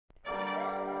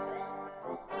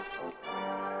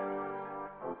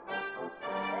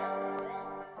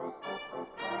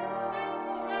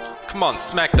Come on,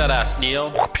 smack that ass,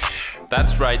 Neo.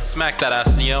 That's right, smack that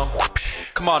ass, Neo.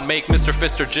 Come on, make Mr.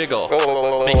 Fister jiggle.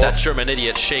 Make that German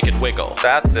idiot shake and wiggle.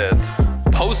 That's it.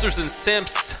 Posers and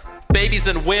simps, babies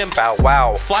and wimps. Bow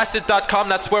wow. Flaccids.com,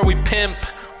 that's where we pimp.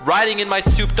 Riding in my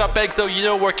souped up exo, you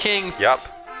know we're kings. Yup.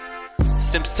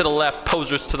 Simps to the left,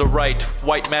 posers to the right.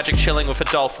 White magic chilling with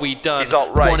Adolph Weedone. He's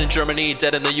alt-right. Born in Germany,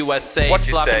 dead in the USA. What you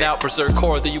Slapping say? out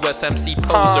Berserkcore the USMC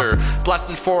poser.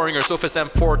 Blasting foreigners with his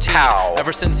M14. Pow.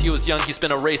 Ever since he was young, he's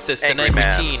been a racist and Angry angry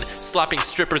man. teen. Slapping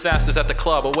strippers' asses at the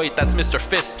club. Oh wait, that's Mr.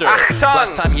 Fister. Achtung.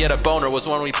 Last time he had a boner was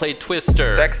when we played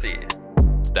Twister. Sexy.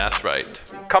 That's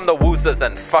right. Come to Woozas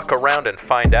and fuck around and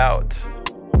find out.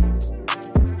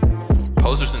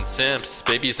 Posers and simps,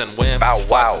 babies and wimps. Bow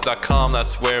wow. Flaccids.com,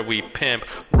 that's where we pimp.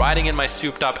 Riding in my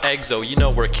souped up exo, you know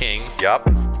we're kings. Yup.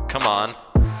 Come on.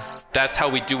 That's how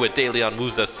we do it daily on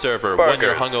Wooza's server. Burgers. When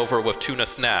you're hungover with tuna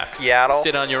snacks. Seattle.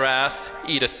 Sit on your ass,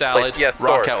 eat a salad, Yes,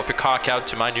 rock source. out with your cock out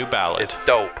to my new ballad. It's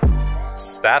dope.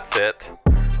 That's it.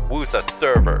 Wooza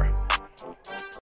server.